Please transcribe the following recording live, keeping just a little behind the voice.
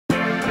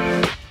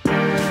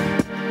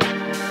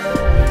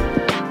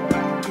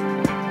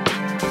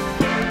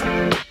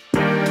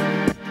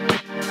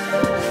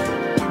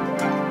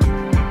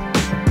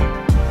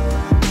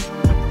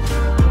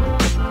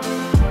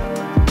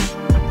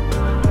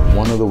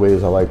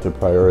ways I like to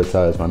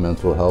prioritize my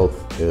mental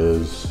health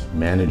is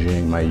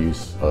managing my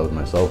use of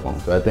my cell phone.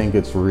 So I think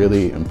it's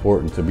really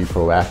important to be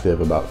proactive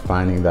about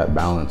finding that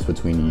balance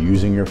between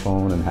using your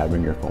phone and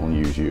having your phone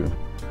use you,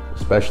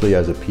 especially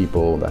as a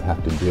people that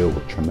have to deal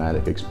with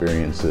traumatic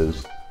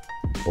experiences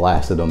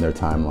blasted on their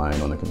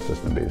timeline on a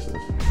consistent basis.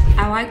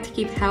 I like to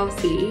keep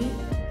healthy,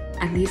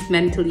 at least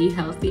mentally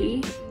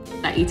healthy,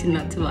 by eating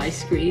nuts of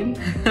ice cream.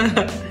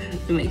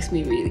 It makes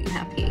me really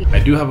happy. I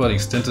do have an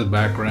extensive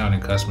background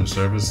in customer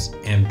service,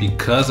 and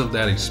because of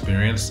that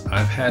experience,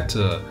 I've had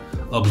to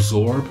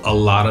absorb a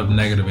lot of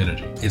negative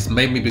energy. It's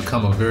made me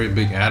become a very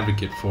big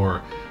advocate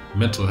for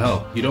mental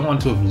health. You don't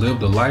want to have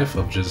lived a life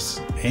of just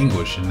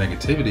anguish and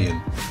negativity,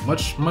 and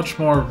much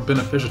more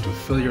beneficial to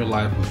fill your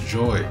life with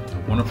joy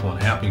and wonderful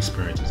and happy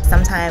experiences.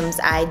 Sometimes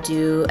I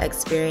do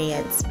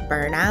experience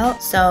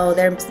burnout, so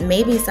there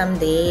may be some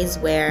days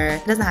where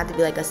it doesn't have to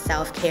be like a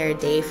self-care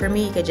day for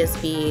me. It could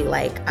just be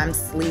like I'm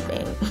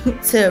sleeping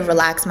to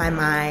relax my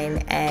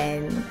mind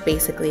and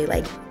basically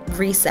like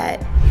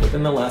reset.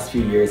 Within the last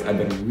few years, I've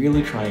been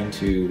really trying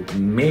to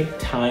make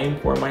time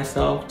for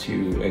myself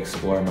to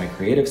explore my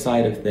creative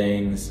side of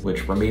things,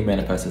 which for me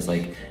manifests as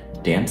like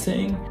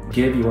dancing.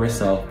 Give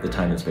yourself the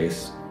time and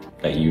space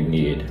that you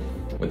need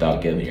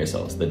without giving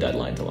yourselves the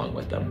deadlines along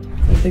with them.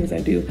 Some things I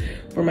do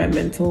for my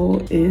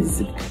mental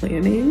is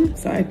planning.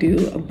 So I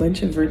do a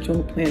bunch of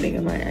virtual planning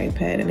on my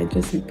iPad, and it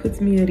just puts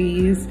me at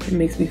ease. It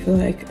makes me feel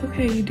like,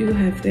 okay, you do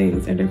have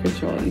things under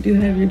control. You do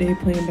have your day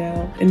planned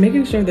out, and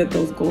making sure that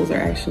those goals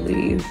are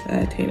actually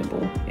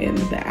attainable in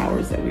the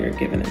hours that we are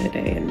given in a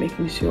day, and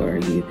making sure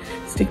you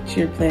stick to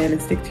your plan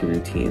and stick to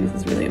routines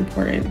is really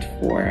important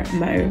for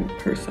my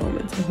personal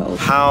mental health.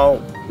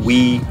 How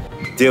we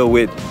deal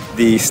with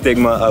the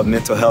stigma of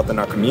mental health in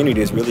our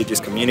community is really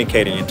just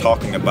communicating and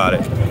talking about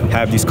it.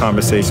 Have these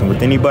conversations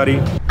with anybody.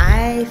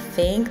 I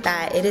think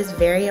that it is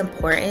very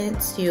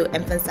important to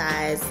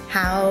emphasize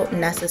how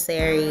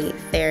necessary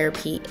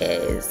therapy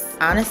is.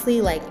 Honestly,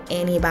 like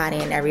anybody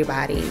and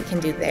everybody can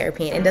do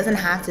therapy. It doesn't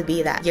have to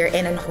be that you're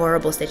in a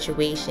horrible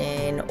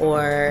situation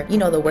or, you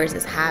know, the worst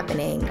is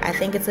happening. I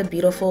think it's a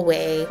beautiful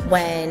way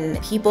when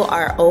people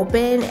are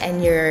open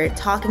and you're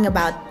talking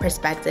about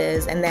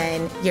perspectives, and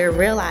then you're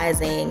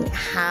realizing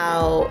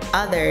how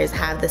others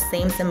have the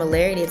same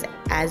similarities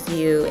as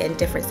you in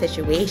different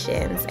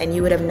situations, and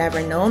you would have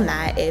never known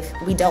that if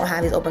we don't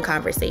have these open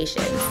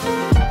conversations.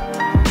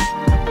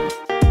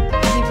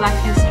 Happy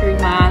Black History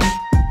Month.